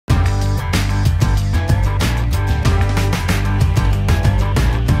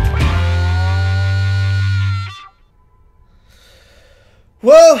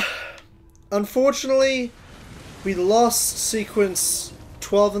unfortunately, we lost sequence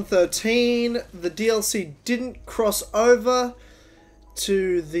 12 and 13. The DLC didn't cross over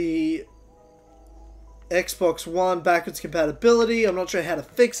to the Xbox One backwards compatibility. I'm not sure how to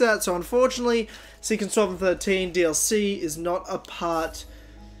fix that. So unfortunately, sequence 12 and 13 DLC is not a part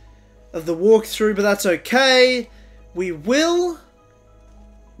of the walkthrough, but that's okay. We will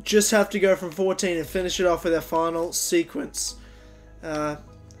just have to go from 14 and finish it off with our final sequence. As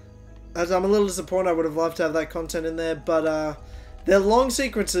I'm a little disappointed, I would have loved to have that content in there, but they're long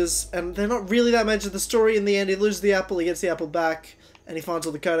sequences, and they're not really that much of the story. In the end, he loses the apple, he gets the apple back, and he finds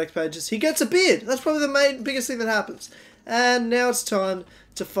all the codex pages. He gets a beard! That's probably the biggest thing that happens. And now it's time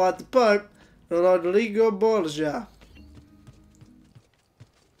to fight the Pope, Rodrigo Borgia.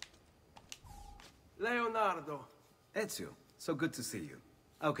 Leonardo. Ezio, so good to see you.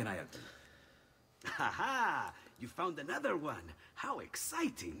 How can I help you? Ha! You found another one. How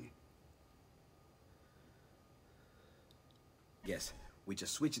exciting. Yes, we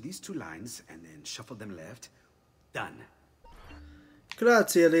just switch these two lines and then shuffle them left. Done.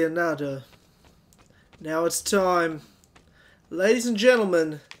 Grazie, Leonardo. Now it's time, ladies and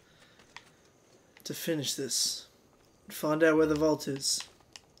gentlemen, to finish this and find out where the vault is.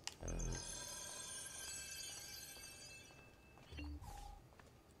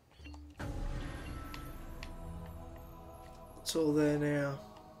 It's all there now.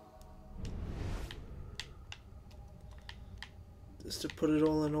 Just to put it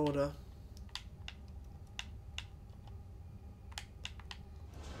all in order.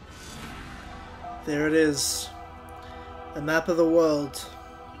 There it is. A map of the world.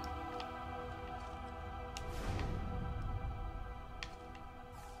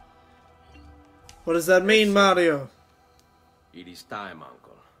 What does that mean, Mario? It is time,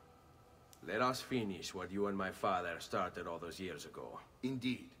 Uncle. Let us finish what you and my father started all those years ago.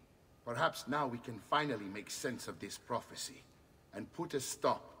 Indeed. Perhaps now we can finally make sense of this prophecy and put a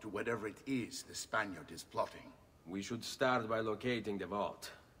stop to whatever it is the Spaniard is plotting. We should start by locating the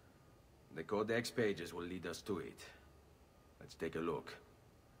vault. The codex pages will lead us to it. Let's take a look.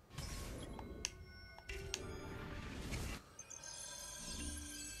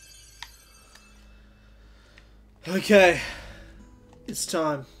 Okay. It's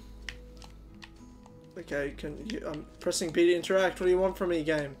time. Okay, I'm pressing B to interact. What do you want from me,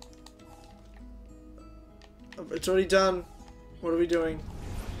 game? It's already done. What are we doing?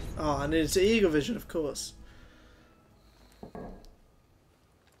 Oh, I need to Eagle Vision, of course.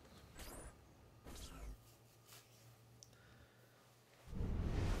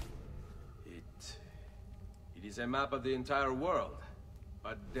 It is a map of the entire world,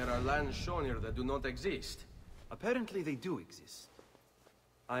 but there are lands shown here that do not exist. Apparently they do exist.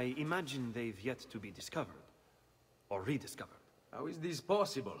 I imagine they've yet to be discovered. Or rediscovered. How is this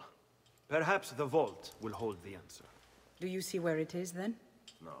possible? Perhaps the vault will hold the answer. Do you see where it is, then?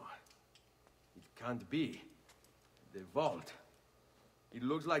 No. It can't be. The vault. It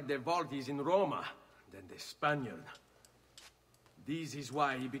looks like the vault is in Roma, then the Spaniard. This is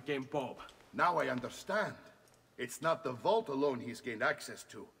why he became Pope. Now I understand. It's not the vault alone he's gained access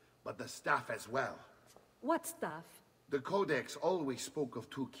to, but the staff as well. What staff? The Codex always spoke of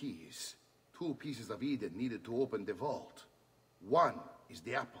two keys. Two pieces of Eden needed to open the vault. One is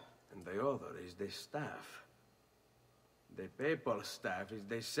the apple. And the other is the staff. The papal staff is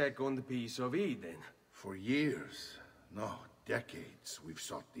the second piece of Eden. For years, no, decades, we've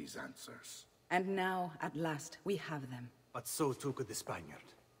sought these answers. And now, at last, we have them. But so too could the Spaniard.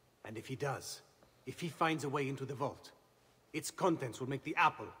 And if he does, if he finds a way into the vault, its contents will make the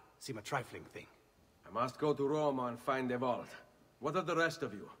apple seem a trifling thing. I must go to Roma and find the vault. What of the rest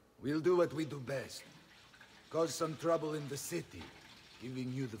of you? We'll do what we do best. Cause some trouble in the city,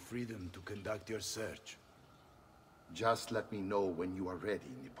 giving you the freedom to conduct your search. Just let me know when you are ready,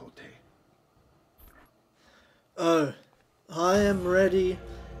 Nipote. Oh, I am ready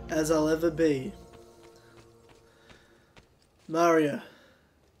as I'll ever be. Mario,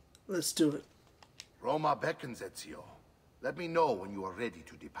 let's do it. Roma beckons, Ezio. Let me know when you are ready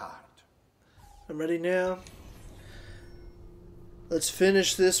to depart. I'm ready now. Let's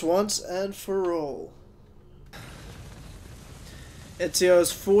finish this once and for all. Ezio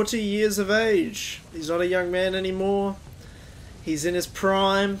is 40 years of age. He's not a young man anymore. He's in his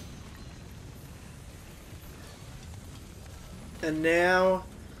prime. And now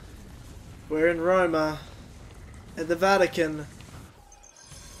we're in Roma at the Vatican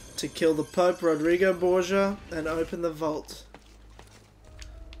to kill the Pope Rodrigo Borgia and open the vault.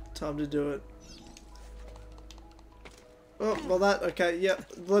 Time to do it. Oh, well that, okay,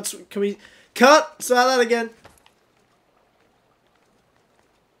 yep. Can we cut? Start that again.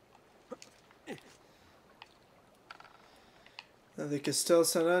 the Castel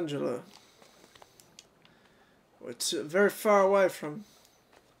San Angelo. It's very far away from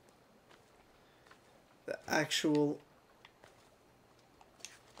the actual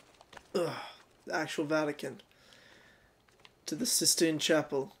Vatican. To the Sistine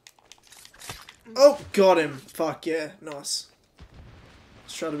Chapel. Oh, got him. Fuck yeah, nice.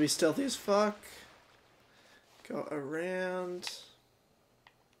 Let's try to be stealthy as fuck. Go around.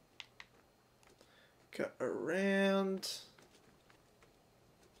 Go around.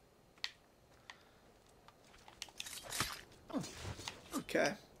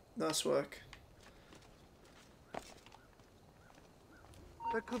 Okay, nice work.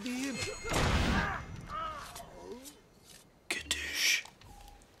 That could be him. Kadoosh.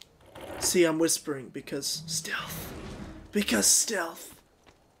 See, I'm whispering because stealth. Because stealth.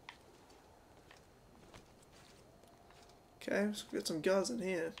 Okay, let's get some guys in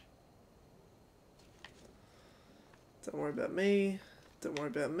here. Don't worry about me. Don't worry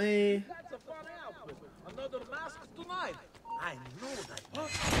about me. Another mask tonight. I know that.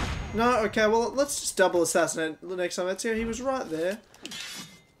 No, okay, well, let's just double assassinate the next time. That's here. He was right there.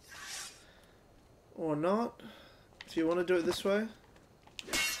 Or not. If you want to do it this way.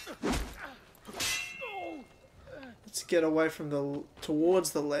 Let's get away from the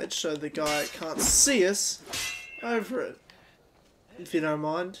towards the ledge so the guy can't see us over it. If you don't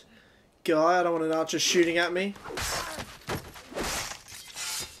mind. Guy, I don't want an archer shooting at me.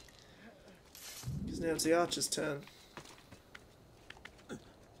 Because now it's the archer's turn.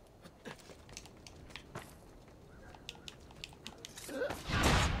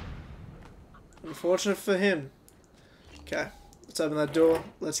 Unfortunate for him. Okay, let's open that door.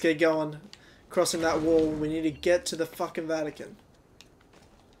 Let's get going. Crossing that wall. We need to get to the fucking Vatican.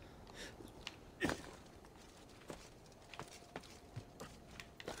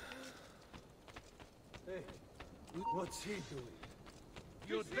 Hey, what's he doing?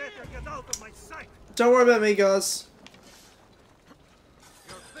 You'd better get out of my sight. Don't worry about me, guys.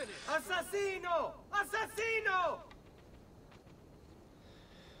 You're finished. Assassino! Assassino!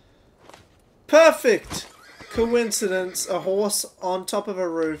 Perfect coincidence. A horse on top of a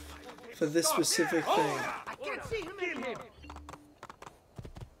roof for this specific thing. I can't see him anymore.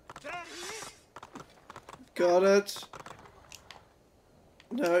 Got it.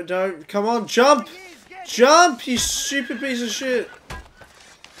 No, no. Come on, jump! Jump, you stupid piece of shit.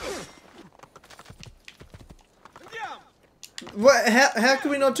 What? How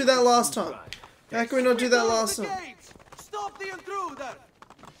can we not do that last time? How can we not do that last time? Stop the intruder!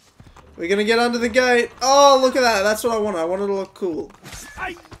 We're gonna get under the gate. Oh, look at that. That's what I wanted. I wanted to look cool.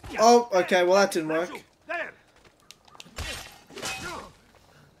 Oh, okay. Well, that didn't work. There.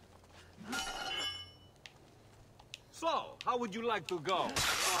 So, how would you like to go?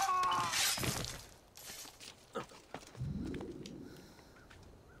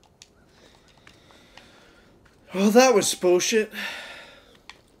 Well, that was bullshit.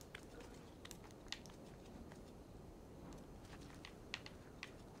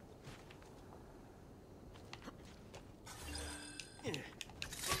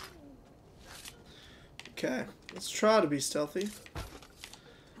 Okay, let's try to be stealthy.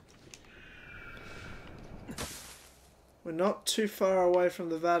 We're not too far away from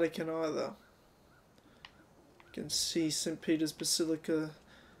the Vatican either. You can see St. Peter's Basilica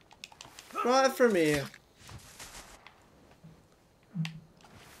right from here.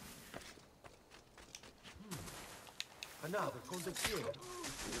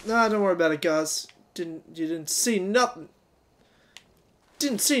 Nah, don't worry about it, guys. You didn't see nothing.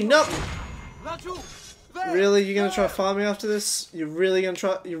 Didn't see nothing. Really? You're gonna try to fight me after this? You're really gonna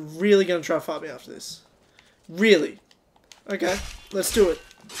try to fight me after this? Really? Okay, let's do it.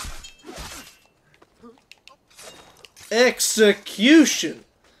 Execution!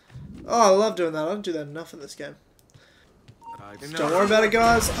 Oh, I love doing that. I don't do that enough in this game. Don't worry about it,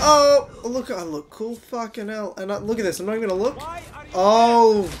 guys. Oh, look, I look cool. Fucking hell. And look at this. I'm not even gonna look.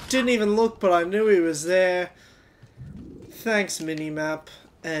 Oh, didn't even look, but I knew he was there. Thanks, minimap.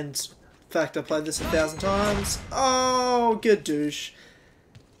 And, in fact, I played this 1,000 times. Oh, good douche.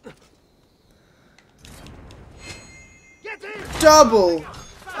 Double!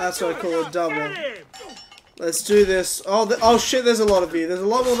 That's what I call a double. Let's do this. Oh, oh shit, there's a lot of you. There's a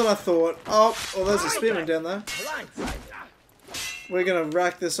lot more than I thought. Oh, there's a spearman down there. We're gonna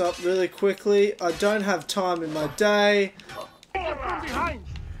rack this up really quickly. I don't have time in my day.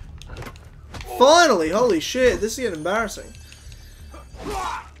 Finally! Holy shit, this is getting embarrassing.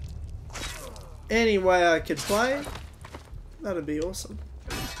 Any way I could play, that'd be awesome.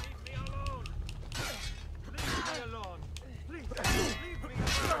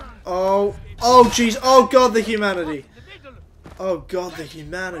 Oh, oh jeez, oh god, the humanity. Oh god, the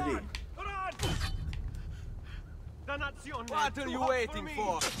humanity. What are you waiting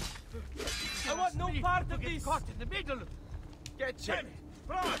for? I want no part of this. Caught in the middle. Get him.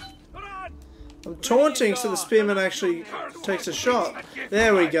 I'm taunting so the spearman actually takes a shot.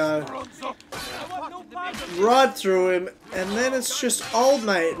 There we go. Right through him, and then it's just old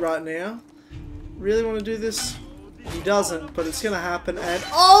mate right now. Really want to do this? He doesn't, but it's going to happen, and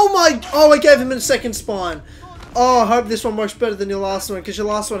oh my, oh, I gave him a second spine. Oh, I hope this one works better than your last one, because your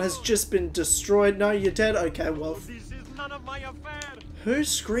last one has just been destroyed. No, you're dead? Okay, well. Who's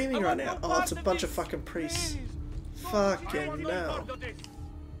screaming right now? Oh, it's a bunch of fucking priests. Fucking no.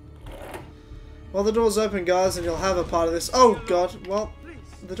 Well, the door's open, guys, and you'll have a part of this. Oh, God. Well,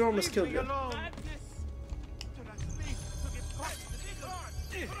 the door almost killed you.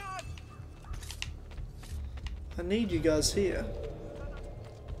 I need you guys here.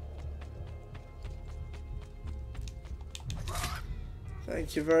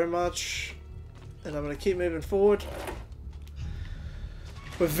 Thank you very much. And I'm going to keep moving forward.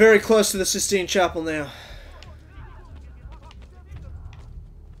 We're very close to the Sistine Chapel now.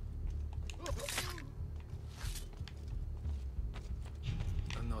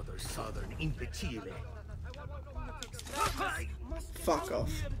 Another southern imbecile. Fuck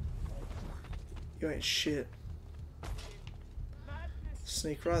off. You ain't shit.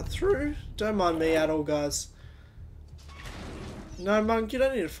 Sneak right through. Don't mind me at all, guys. No, monk, you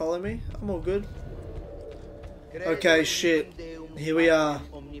don't need to follow me. I'm all good. Okay, shit. Here we are.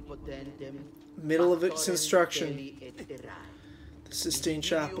 Middle of its instruction. The Sistine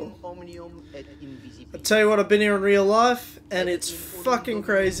Chapel. I tell you what, I've been here in real life, and it's fucking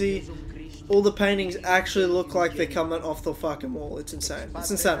crazy. All the paintings actually look like they're coming off the fucking wall. It's insane.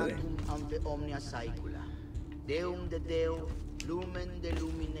 It's insanity.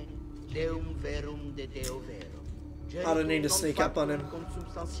 I don't need to sneak up on him.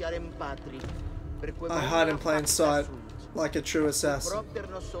 I hide in plain sight, like a true assassin.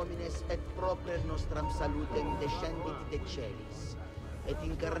 Et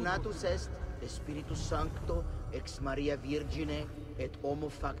incarnatus est de Spiritus Sancto ex Maria Virgine et homo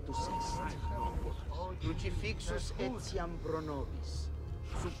factus est. Crucifixus etiam pro nobis,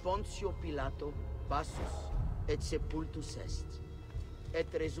 sub Pontio Pilato passus et sepultus est.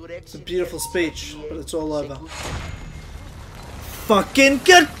 Et resurrexit. It's a beautiful speech, but it's all over. Fucking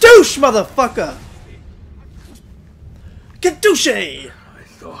Kadoosh, motherfucker! Kadoosh!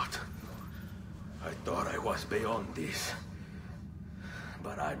 I thought I was beyond this.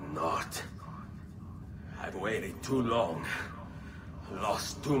 But I'm not. I've waited too long.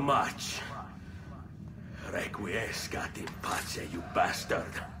 Lost too much. Requiescat in pace, you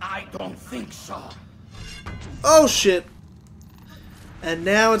bastard. I don't think so. Oh shit. And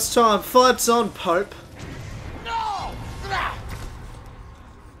now it's time. Fights on, Pope. No!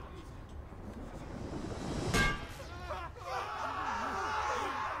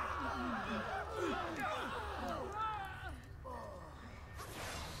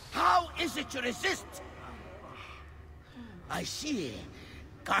 How is it you resist? I see.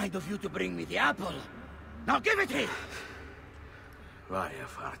 Kind of you to bring me the apple. Now give it here. Varia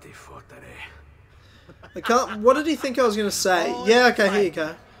farti fottere. I can't. What did he think I was gonna say? Oh, Yeah, okay, here you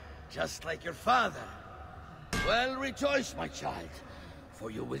go. Just like your father. Well, rejoice, my child,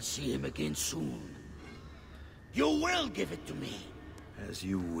 for you will see him again soon. You will give it to me. As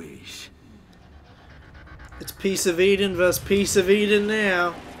you wish. It's Piece of Eden versus Piece of Eden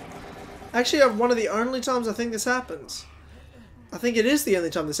now. Actually, one of the only times I think this happens. I think it is the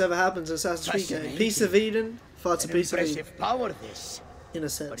only time this ever happens in Assassin's Creed game. Piece of Eden fights a piece of Eden. Impressive power, this. In a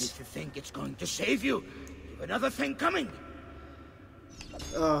But sense. if you think it's going to save you, you've another thing coming.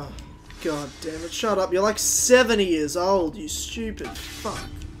 Oh, god damn it. Shut up. You're like 70 years old, you stupid fuck.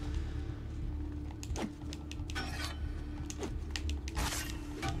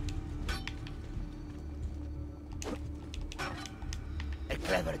 A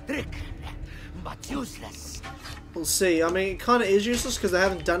clever trick, but useless. We'll see. I mean, it kind of is useless because they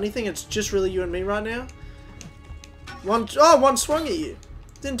haven't done anything. It's just really you and me right now. One swung at you.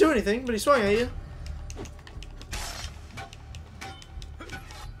 Didn't do anything, but he swung at you.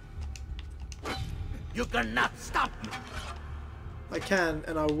 You cannot stop me. I can,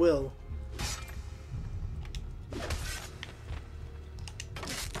 and I will.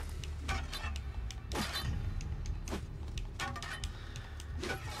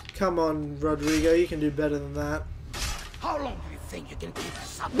 Come on, Rodrigo, you can do better than that. How long do you think you can keep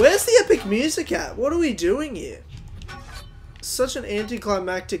this up? Where's the epic music at? What are we doing here? Such an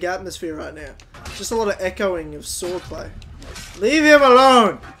anticlimactic atmosphere right now. Just a lot of echoing of swordplay. Leave him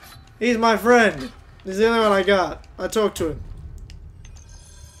alone! He's my friend. He's the only one I got. I talked to him.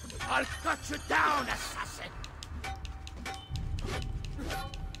 I'll cut you down, assassin!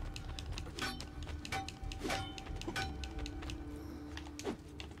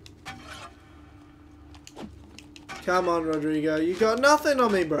 Come on, Rodrigo. You got nothing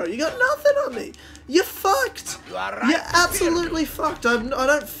on me, bro. You got nothing on me. You're fucked. You are right. You're absolutely fucked. I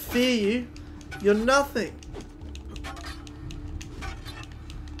don't fear you. You're nothing.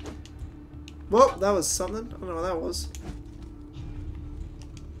 Well, that was something. I don't know what that was.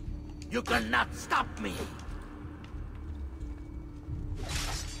 You cannot stop me.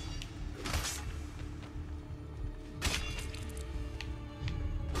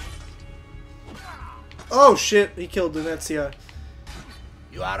 Oh shit, he killed Venezia.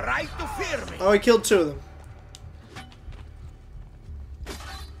 You are right to fear me. Oh, he killed 2 of them.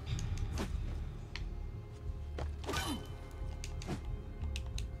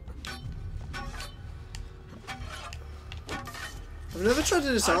 I've never tried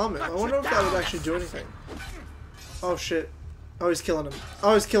to disarm him. I wonder if that would actually do anything. Oh shit. Oh, he's killing him.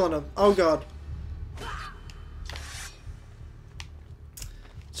 Oh, he's killing him. Oh god.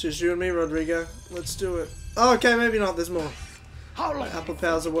 It's just you and me, Rodrigo. Let's do it. Oh, okay, maybe not. There's more. How long? Apple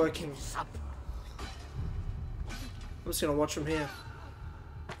powers are working. I'm just gonna watch from here.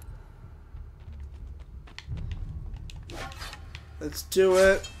 Let's do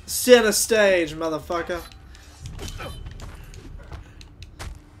it. Center stage, motherfucker.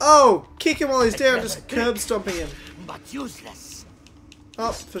 Oh, kick him while he's down, just curb stomping him. But useless.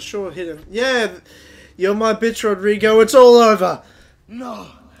 Oh, for sure, hit him. Yeah, you're my bitch, Rodrigo. It's all over. No,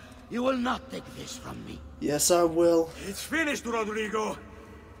 you will not take this from me. Yes, I will. It's finished, Rodrigo.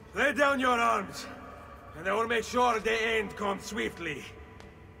 Lay down your arms, and I will make sure the end comes swiftly.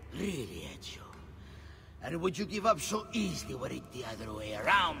 Really, Ezio? And would you give up so easily were it the other way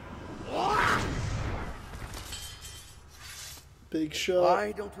around? Big shot.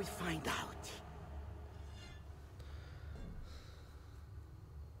 Why don't we find out?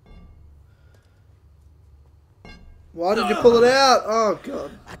 Why did you pull it out? Oh,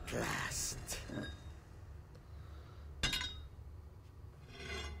 God. At last.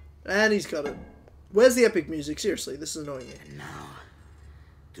 And he's got it. Where's the epic music? Seriously, this is annoying me. And now,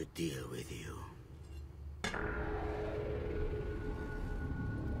 to deal with you.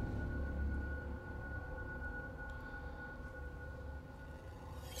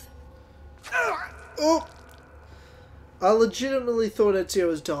 Oh! I legitimately thought Ezio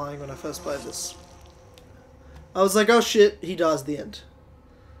was dying when I first played this. I was like, oh shit, he dies at the end.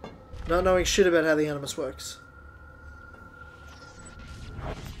 Not knowing shit about how the Animus works.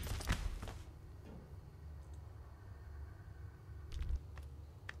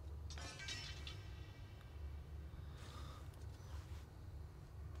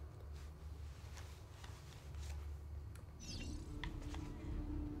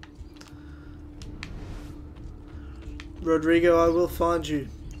 Rodrigo, I will find you.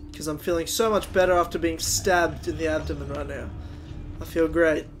 Because I'm feeling so much better after being stabbed in the abdomen right now. I feel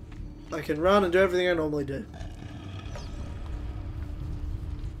great. I can run and do everything I normally do.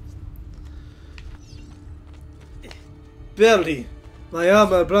 Barely. My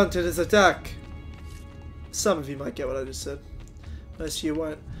armor blunted his attack. Some of you might get what I just said. Most of you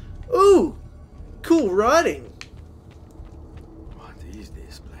won't. Ooh! Cool writing! What is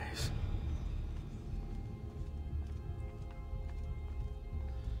this place?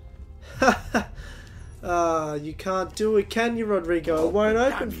 You can't do it, can you, Rodrigo? It won't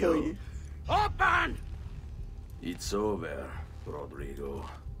open for you. Open! It's over, Rodrigo.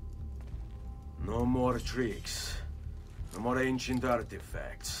 No more tricks. No more ancient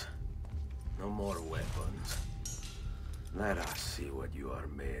artifacts. No more weapons. Let us see what you are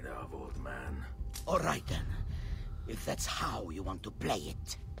made of, old man. All right then. If that's how you want to play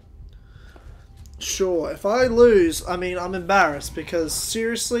it. Sure, if I lose, I mean, I'm embarrassed because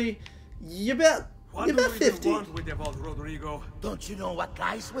seriously, you're about 50. Want with the vault, Rodrigo? Don't you know what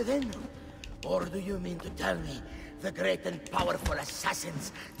lies within? Or do you mean to tell me the great and powerful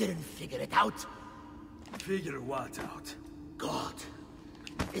assassins didn't figure it out? Figure what out? God.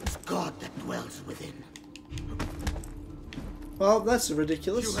 It's God that dwells within. Well, that's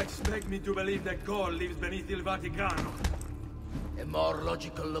ridiculous. You expect me to believe that God lives beneath Il Vaticano? A more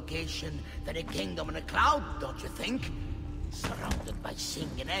logical location than a kingdom in a cloud, don't you think? Surrounded by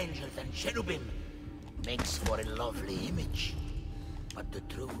singing angels and cherubim. Makes for a lovely image. But the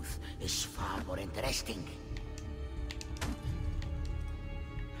truth is far more interesting.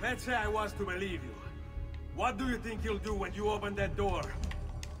 Let's say I was to believe you. What do you think you'll do when you open that door?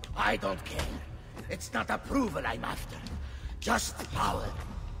 I don't care. It's not approval I'm after. Just power.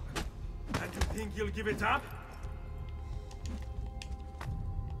 And you think you'll give it up?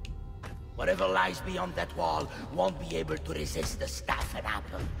 Whatever lies beyond that wall won't be able to resist the staff and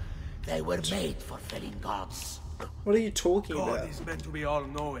apple. They were made for felling gods. What are you talking God about? is meant to be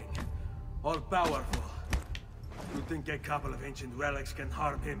all-knowing, all-powerful. You think a couple of ancient relics can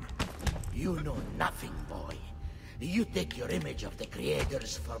harm him? You know nothing, boy. You take your image of the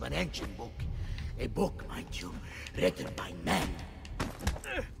creators from an ancient book. A book, mind you, written by men.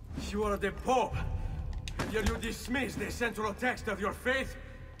 You are the Pope, and yet you dismiss the central text of your faith?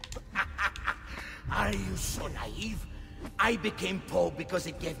 Are you so naive? I became Pope because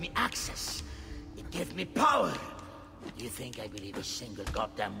it gave me access. It gave me power. Do you think I believe a single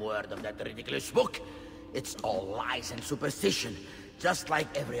goddamn word of that ridiculous book? It's all lies and superstition, just like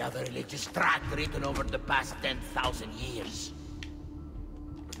every other religious tract written over the past 10,000 years.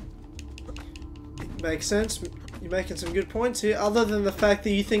 Makes sense. You're making some good points here, other than the fact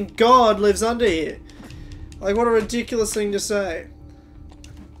that you think God lives under here. Like, what a ridiculous thing to say.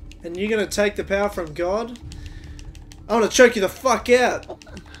 And you're gonna take the power from God? I wanna choke you the fuck out.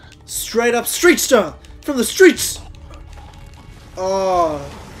 Straight up street star! From the streets! Oh.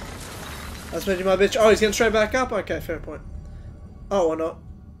 That's making my bitch. Oh, he's getting straight back up? Okay, fair point. Oh, or not.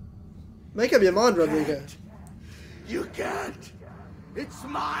 Make up your mind, Rodrigo. You can't! It's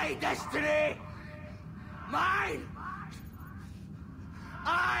my destiny! Mine!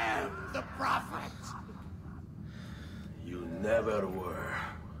 I am the prophet! You never were.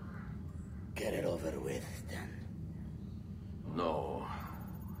 Get it over with, then. No.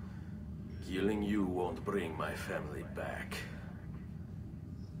 Killing you won't bring my family back.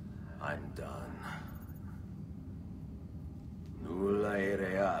 I'm done. Nulla è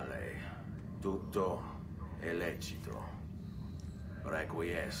reale. Tutto è lecito.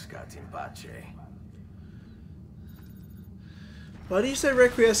 Requiescat in pace. Why do you say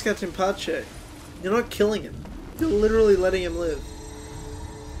requiescat in pace? You're not killing him. You're literally letting him live.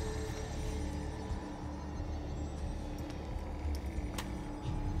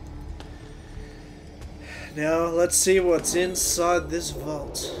 Now, let's see what's inside this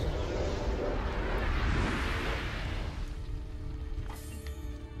vault.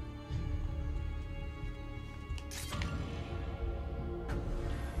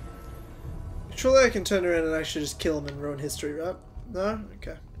 Surely I can turn around and actually just kill him and ruin history, right? No?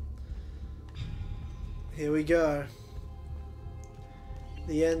 Okay. Here we go.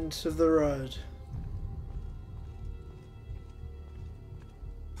 The end of the road.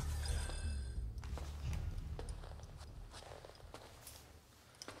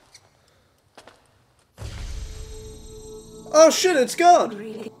 Oh shit, it's gone!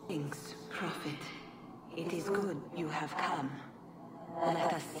 Greetings, Prophet. It is good you have come.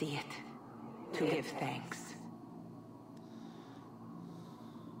 Let us see it, to give thanks.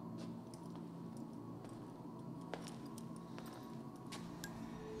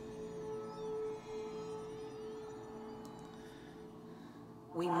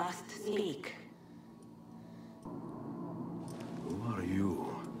 We must speak. Who are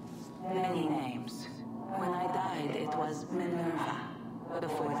you? Many names. When I died, it was Minerva.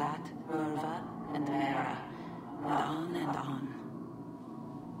 Before that, Merva and Mera. And on and on.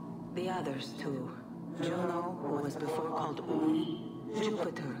 The others, too. Juno, who was before called Uni.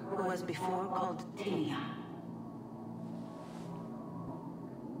 Jupiter, who was before called Tinia.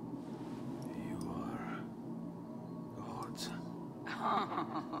 You are gods.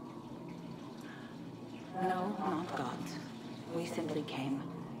 No, not gods. We simply came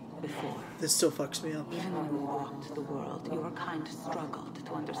before. This still fucks me up. Even when we walked the world, your kind struggled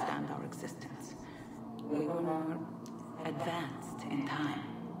to understand our existence. We were more advanced in time.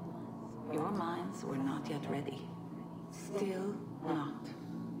 Your minds were not yet ready. Still not.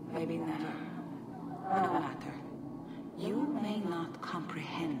 Maybe never. No matter. You may not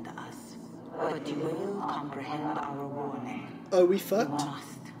comprehend us, but you will comprehend our warning. Oh, we You fucked?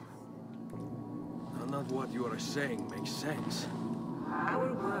 must. None of what you are saying makes sense.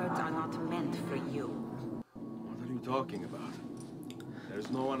 Our words are not meant for you. What are you talking about? There's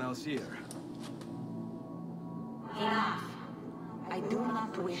no one else here. Enough. I do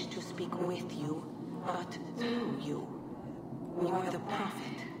not wish to speak with you, but through you. You are the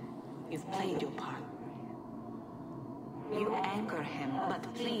prophet. You've played your part. You anchor him, but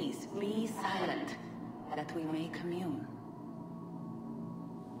please be silent, that we may commune.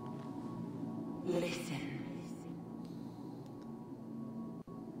 Listen.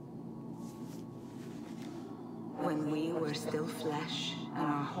 When we were still flesh and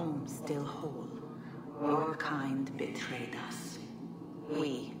our home still whole, your kind betrayed us.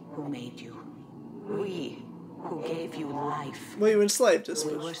 We who made you. We who gave you life. Well, you enslaved us.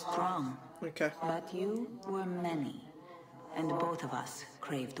 We were strong, Okay. but you were many. and both of us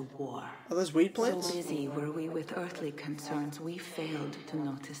craved war. Are those weed plants? So busy were we with earthly concerns, we failed to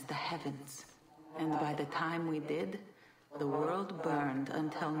notice the heavens. And by the time we did, the world burned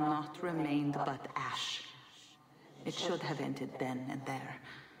until naught remained but ash. It should have ended then and there.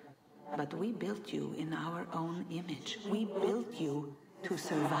 But we built you in our own image. We built you to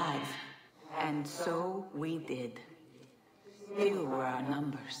survive. And so we did. Few were our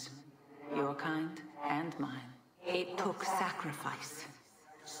numbers, your kind and mine. It took sacrifice,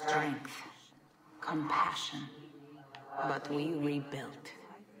 strength, compassion. But we rebuilt.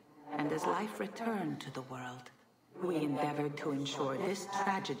 And as life returned to the world, we endeavored to ensure this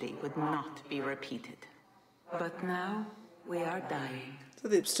tragedy would not be repeated. But now, we are dying. Is that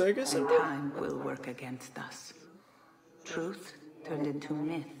the Abstergo And time will work against us. Truth turned into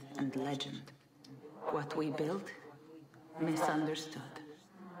myth and legend. What we built, misunderstood.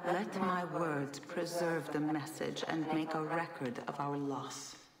 Let my words preserve the message and make a record of our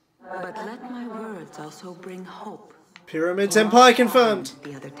loss. But let my words also bring hope. Pyramids Empire confirmed.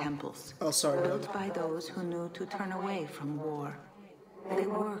 The other temples. Oh, sorry. Built by those who knew to turn away from war. They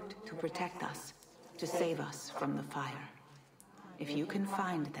worked to protect us, to save us from the fire. If you can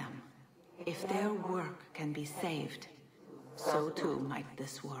find them, if their work can be saved, so too might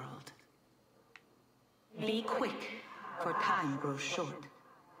this world. Be quick, for time grows short,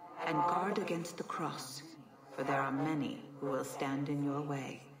 and guard against the cross, for there are many who will stand in your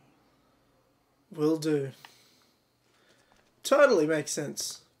way. Will do. Totally makes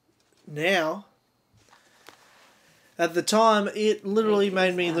sense. Now, at the time, it literally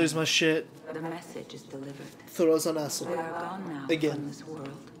made me lose my shit. The message is delivered. Thought I was on acid. We are gone now Again. from this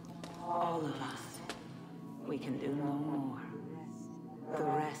world. All of us. We can do no more. The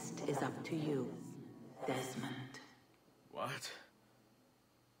rest is up to you, Desmond. What?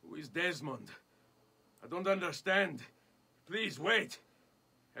 Who is Desmond? I don't understand. Please, wait.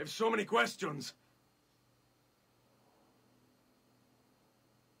 I have so many questions.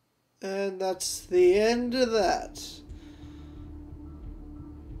 And that's the end of that.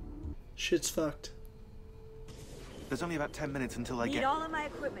 Shit's fucked. There's only about 10 minutes until I Need get... all of my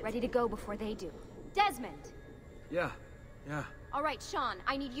equipment ready to go before they do. Desmond! Yeah. All right, Sean,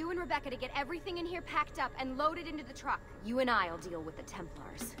 I need you and Rebecca to get everything in here packed up and loaded into the truck. You and I'll deal with the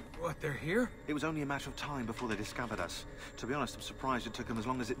Templars. What, they're here? It was only a matter of time before they discovered us. To be honest, I'm surprised it took them as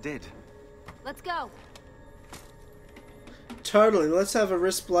long as it did. Let's go. Totally. Let's have a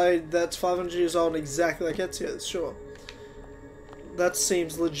wrist blade that's 500 years old and exactly like Ezio's, sure. That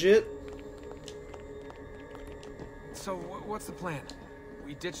seems legit. So, what's the plan?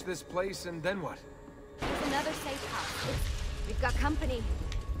 We ditch this place and then what? There's another safe house. We've got company.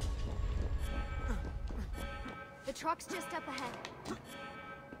 The truck's just up ahead.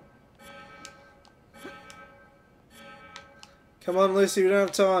 Come on, Lucy, we don't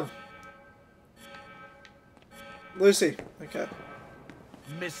have time. Lucy, okay.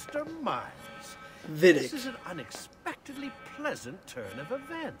 Mr. Miles, Vidic. this is an unexpectedly pleasant turn of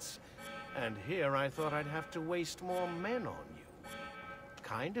events. And here I thought I'd have to waste more men on you.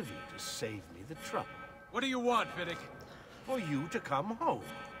 Kind of you to save me the trouble. What do you want, Vidic? For you to come home.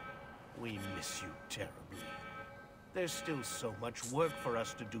 We miss you terribly. There's still so much work for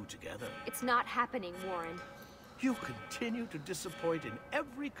us to do together. It's not happening, Warren. You continue to disappoint in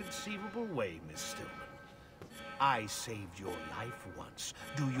every conceivable way, Miss Stillman. I saved your life once,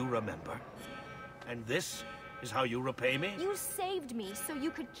 do you remember? And this is how you repay me? You saved me so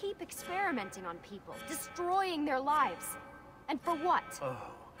you could keep experimenting on people, destroying their lives. And for what? Oh,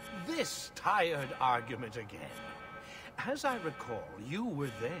 this tired argument again. As I recall, you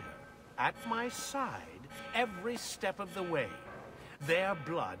were there, at my side, every step of the way. Their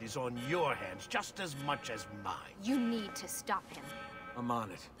blood is on your hands just as much as mine. You need to stop him. I'm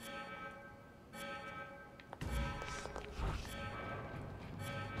on it.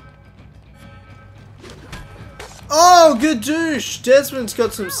 Oh, good douche! Desmond's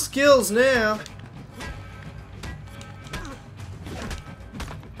got some skills now.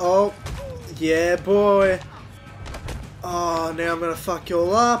 Oh, yeah, boy. Oh, now I'm gonna fuck you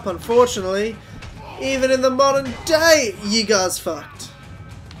all up, unfortunately. Even in the modern day, you guys fucked.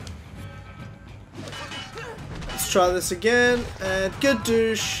 Let's try this again, and good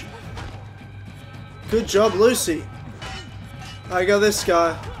douche. Good job, Lucy. I got this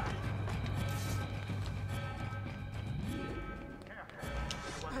guy.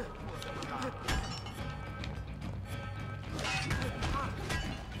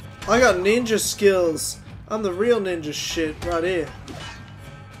 I got ninja skills. I'm the real ninja shit right here.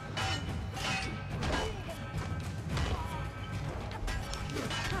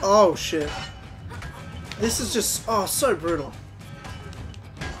 Oh shit. This is just, oh, so brutal.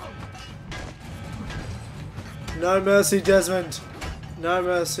 No mercy, Desmond. No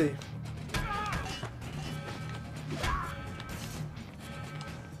mercy.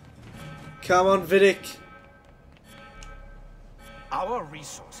 Come on, Vidic. Our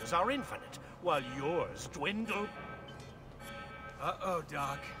resources are infinite, while yours dwindle. Uh-oh,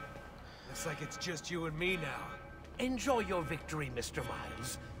 Doc. Looks like it's just you and me now. Enjoy your victory, Mr.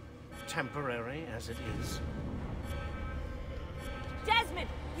 Miles. Temporary as it is. Desmond,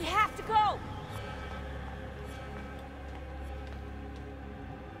 we have to go!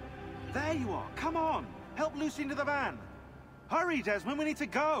 There you are. Come on. Help Lucy into the van. Hurry, Desmond. We need to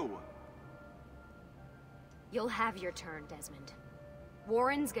go. You'll have your turn, Desmond.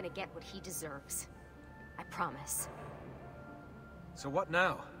 Warren's gonna get what he deserves. I promise. So what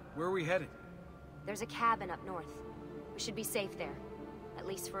now? Where are we headed? There's a cabin up north. We should be safe there. At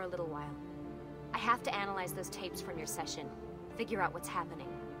least for a little while. I have to analyze those tapes from your session. Figure out what's happening.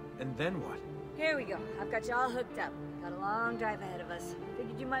 And then what? Here we go. I've got you all hooked up. Got a long drive ahead of us.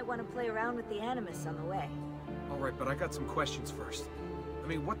 Figured you might want to play around with the Animus on the way. Alright, but I got some questions first. I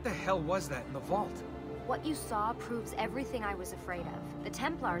mean, what the hell was that in the vault? What you saw proves everything I was afraid of. The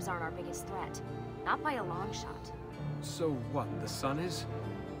Templars aren't our biggest threat. Not by a long shot. So what, the sun is?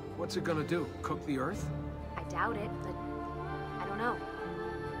 What's it gonna do? Cook the Earth? I doubt it, but I don't know.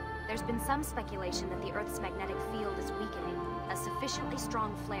 There's been some speculation that the Earth's magnetic field is weakening. A sufficiently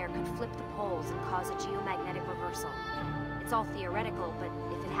strong flare could flip the poles and cause a geomagnetic reversal. It's all theoretical, but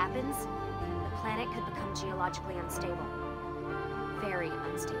if it happens, the planet could become geologically unstable. Very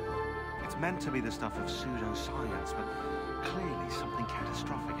unstable. It's meant to be the stuff of pseudoscience, but clearly something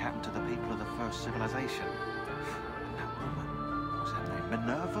catastrophic happened to the people of the first civilization. And that woman, what's her name?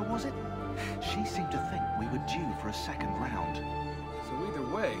 Minerva, was it? She seemed to think we were due for a second round. So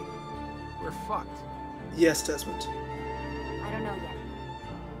either way, we're fucked. Yes, Desmond. I don't know yet.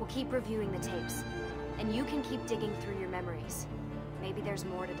 We'll keep reviewing the tapes. And you can keep digging through your memories. Maybe there's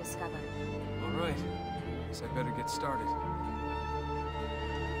more to discover. Alright. Guess I better get started.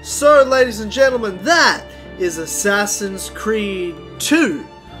 So, ladies and gentlemen, that is Assassin's Creed 2.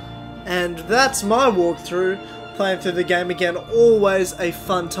 And that's my walkthrough, playing through the game again. Always a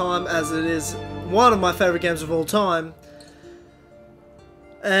fun time, as it is one of my favourite games of all time.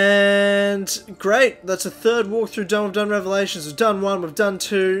 And great, that's a third walkthrough done. We've done Revelations, we've done 1, we've done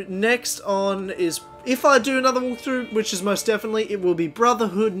 2. Next on is, if I do another walkthrough, which is most definitely, it will be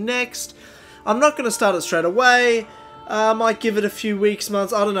Brotherhood next. I'm not going to start it straight away. I might give it a few weeks,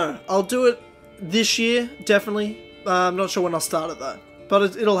 months, I don't know. I'll do it this year, definitely. I'm not sure when I'll start it though.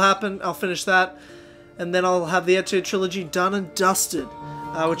 But it'll happen, I'll finish that. And then I'll have the Ezio trilogy done and dusted,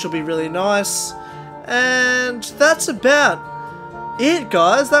 which will be really nice. And that's about it,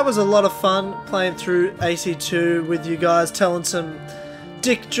 guys. That was a lot of fun playing through AC2 with you guys, telling some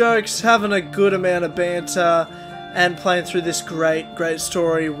dick jokes, having a good amount of banter, and playing through this great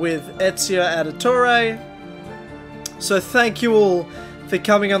story with Ezio Auditore. So thank you all for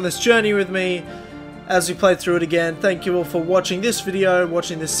coming on this journey with me as we play through it again. Thank you all for watching this video,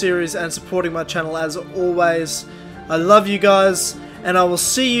 watching this series, and supporting my channel as always. I love you guys, and I will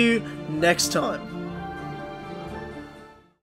see you next time.